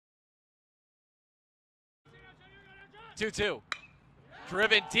2-2.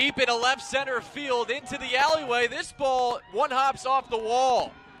 Driven deep into left center field into the alleyway. This ball one hops off the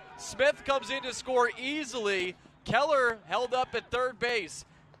wall. Smith comes in to score easily. Keller held up at third base.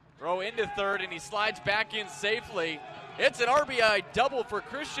 Throw into third, and he slides back in safely. It's an RBI double for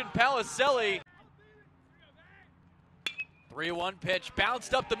Christian Palacelli. 3-1 pitch,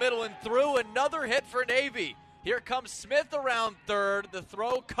 bounced up the middle and through. Another hit for Navy. Here comes Smith around third. The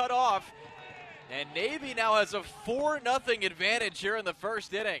throw cut off. And Navy now has a 4-0 advantage here in the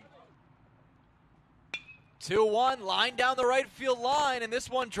first inning. 2-1, line down the right field line, and this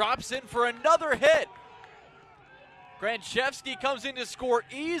one drops in for another hit. Granchevsky comes in to score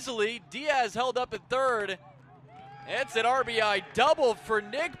easily. Diaz held up at third. It's an RBI double for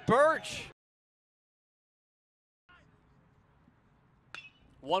Nick Birch.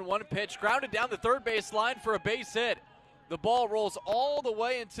 1-1 pitch, grounded down the third base line for a base hit. The ball rolls all the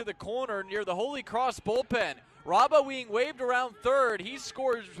way into the corner near the Holy Cross bullpen. Raba being waved around third. He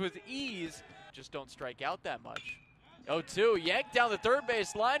scores with ease. Just don't strike out that much. 0-2, yanked down the third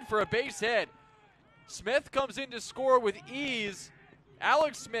base line for a base hit. Smith comes in to score with ease.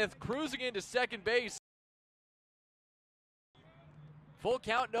 Alex Smith cruising into second base. Full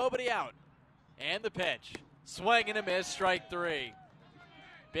count, nobody out. And the pitch. Swing and a miss, strike three.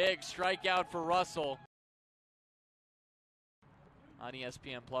 Big strikeout for Russell. On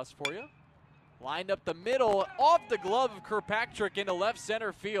ESPN Plus for you. Lined up the middle, off the glove of Kirkpatrick into left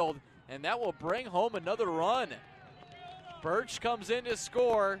center field, and that will bring home another run. Birch comes in to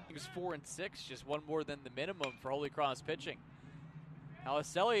score. He was 4-6, just one more than the minimum for Holy Cross pitching.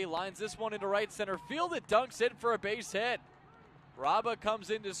 Palacelli lines this one into right center field. It dunks in for a base hit. Raba comes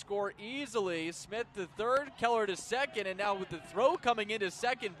in to score easily. Smith to third, Keller to second, and now with the throw coming into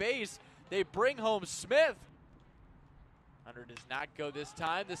second base, they bring home Smith. Hunter does not go this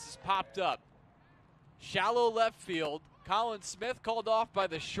time. This is popped up. Shallow left field. Colin Smith called off by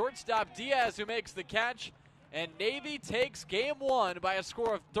the shortstop Diaz, who makes the catch. And Navy takes game one by a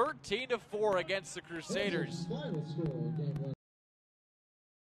score of 13-4 against the Crusaders.